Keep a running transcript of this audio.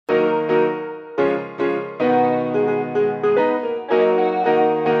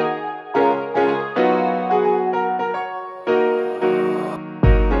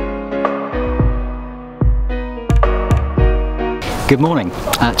Good morning.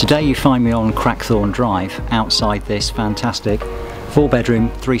 Today you find me on Crackthorne Drive outside this fantastic 4-bedroom,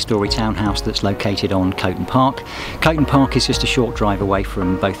 3-storey townhouse that's located on Coton Park. Coton Park is just a short drive away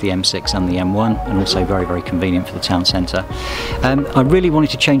from both the M6 and the M1, and also very, very convenient for the town centre. I really wanted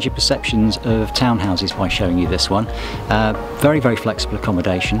to change your perceptions of townhouses by showing you this one. Very, very flexible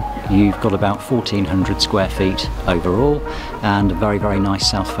accommodation. You've got about 1,400 square feet overall, and a very, very nice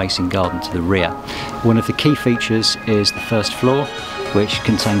south-facing garden to the rear. One of the key features is the first floor, which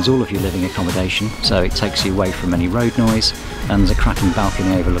contains all of your living accommodation, so it takes you away from any road noise, and there's a cracking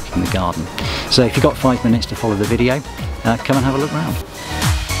balcony overlooking the garden. So if you've got 5 minutes to follow the video, come and have a look round.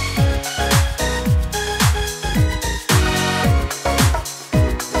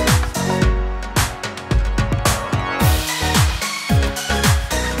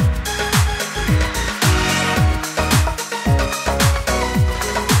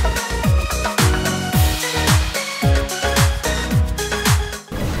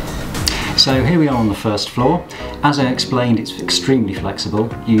 So here we are on the first floor. As I explained, it's extremely flexible.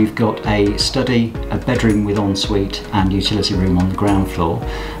 You've got a study, a bedroom with ensuite and utility room on the ground floor.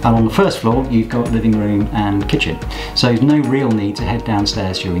 And on the first floor, you've got living room and kitchen. So there's no real need to head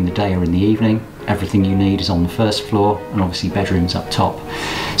downstairs during the day or in the evening. Everything you need is on the first floor, and obviously bedrooms up top.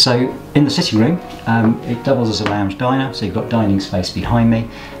 So in the sitting room, it doubles as a lounge diner, so you've got dining space behind me,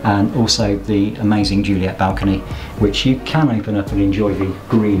 and also the amazing Juliet balcony, which you can open up and enjoy the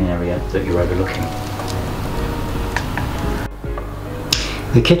green area that you're overlooking.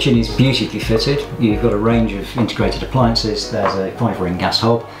 The kitchen is beautifully fitted. You've got a range of integrated appliances. There's a 5-ring gas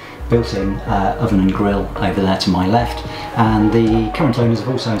hob, built-in oven and grill over there to my left, and the current owners have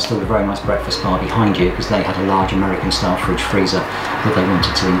also installed a very nice breakfast bar behind you because they had a large American style fridge freezer that they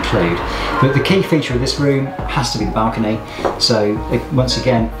wanted to include. But the key feature of this room has to be the balcony, so once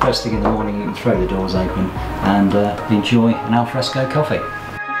again, first thing in the morning you can throw the doors open and enjoy an alfresco coffee.